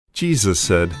Jesus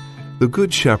said, "The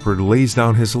good shepherd lays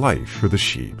down his life for the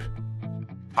sheep."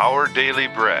 Our Daily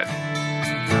Bread.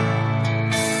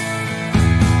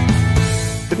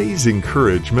 Today's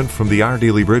encouragement from the Our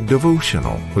Daily Bread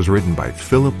devotional was written by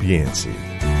Philip Yancey.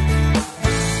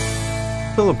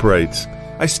 Philip writes,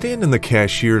 "I stand in the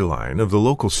cashier line of the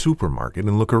local supermarket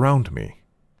and look around me.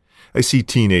 I see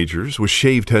teenagers with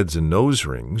shaved heads and nose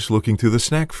rings looking through the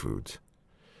snack foods.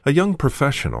 A young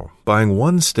professional buying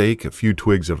one steak, a few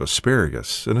twigs of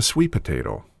asparagus, and a sweet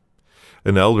potato.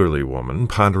 An elderly woman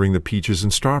pondering the peaches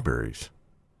and strawberries.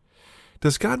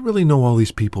 Does God really know all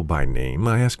these people by name,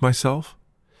 I ask myself?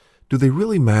 Do they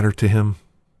really matter to Him?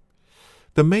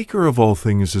 The Maker of all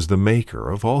things is the Maker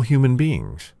of all human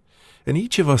beings, and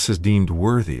each of us is deemed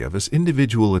worthy of His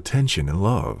individual attention and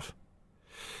love.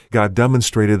 God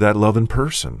demonstrated that love in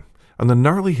person, on the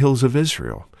gnarly hills of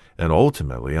Israel, and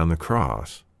ultimately on the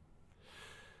cross."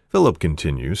 Philip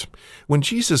continues, "When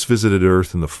Jesus visited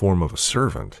earth in the form of a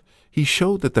servant, He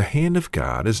showed that the hand of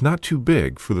God is not too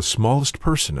big for the smallest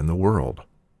person in the world.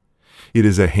 It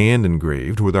is a hand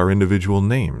engraved with our individual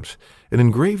names, and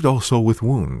engraved also with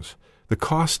wounds, the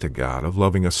cost to God of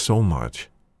loving us so much.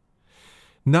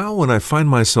 Now when I find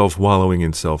myself wallowing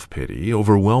in self-pity,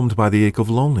 overwhelmed by the ache of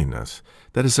loneliness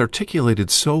that is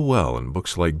articulated so well in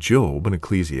books like Job and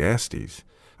Ecclesiastes,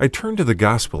 I turn to the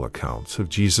gospel accounts of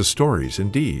Jesus' stories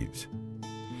and deeds.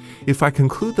 If I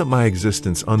conclude that my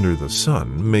existence under the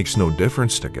sun makes no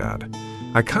difference to God,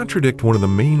 I contradict one of the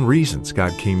main reasons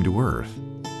God came to earth.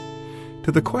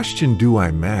 To the question, do I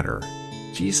matter?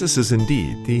 Jesus is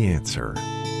indeed the answer."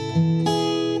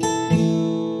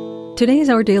 Today's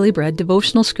Our Daily Bread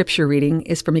devotional scripture reading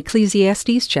is from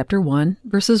Ecclesiastes chapter 1,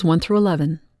 verses 1 through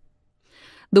 11.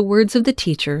 The words of the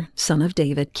teacher, son of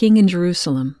David, king in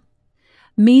Jerusalem.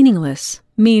 "Meaningless,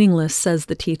 meaningless, says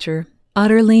the teacher,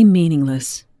 utterly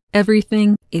meaningless.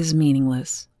 Everything is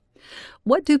meaningless.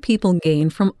 What do people gain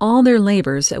from all their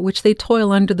labors at which they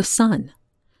toil under the sun?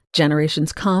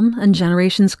 Generations come and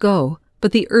generations go,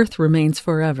 but the earth remains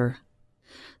forever.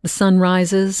 The sun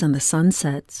rises and the sun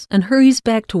sets and hurries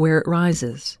back to where it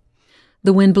rises.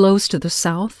 The wind blows to the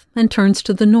south and turns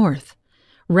to the north.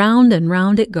 Round and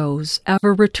round it goes,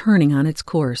 ever returning on its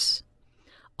course.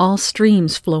 All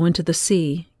streams flow into the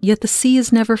sea, yet the sea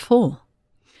is never full.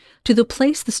 To the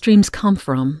place the streams come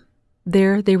from,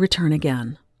 there they return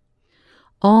again.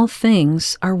 All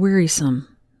things are wearisome,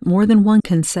 more than one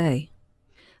can say.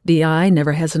 The eye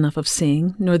never has enough of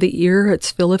seeing, nor the ear its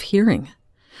fill of hearing.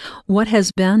 What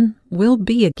has been will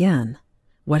be again.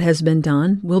 What has been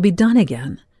done will be done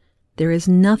again. There is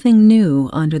nothing new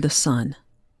under the sun.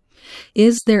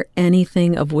 Is there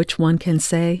anything of which one can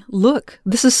say, 'Look,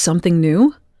 this is something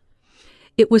new'?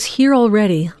 It was here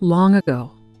already long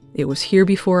ago. It was here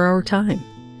before our time.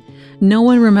 No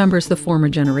one remembers the former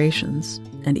generations,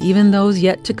 and even those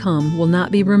yet to come will not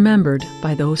be remembered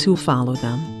by those who follow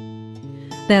them."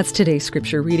 That's today's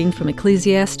scripture reading from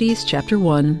Ecclesiastes chapter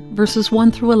 1, verses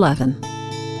 1 through 11.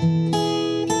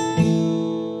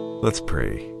 Let's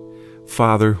pray.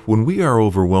 Father, when we are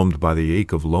overwhelmed by the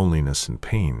ache of loneliness and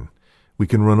pain, we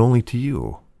can run only to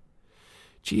You.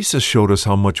 Jesus showed us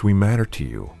how much we matter to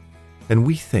You, and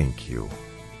we thank You.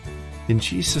 In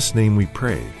Jesus' name we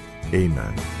pray.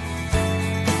 Amen.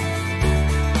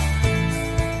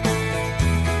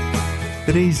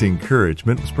 Today's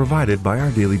encouragement was provided by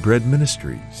Our Daily Bread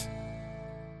Ministries.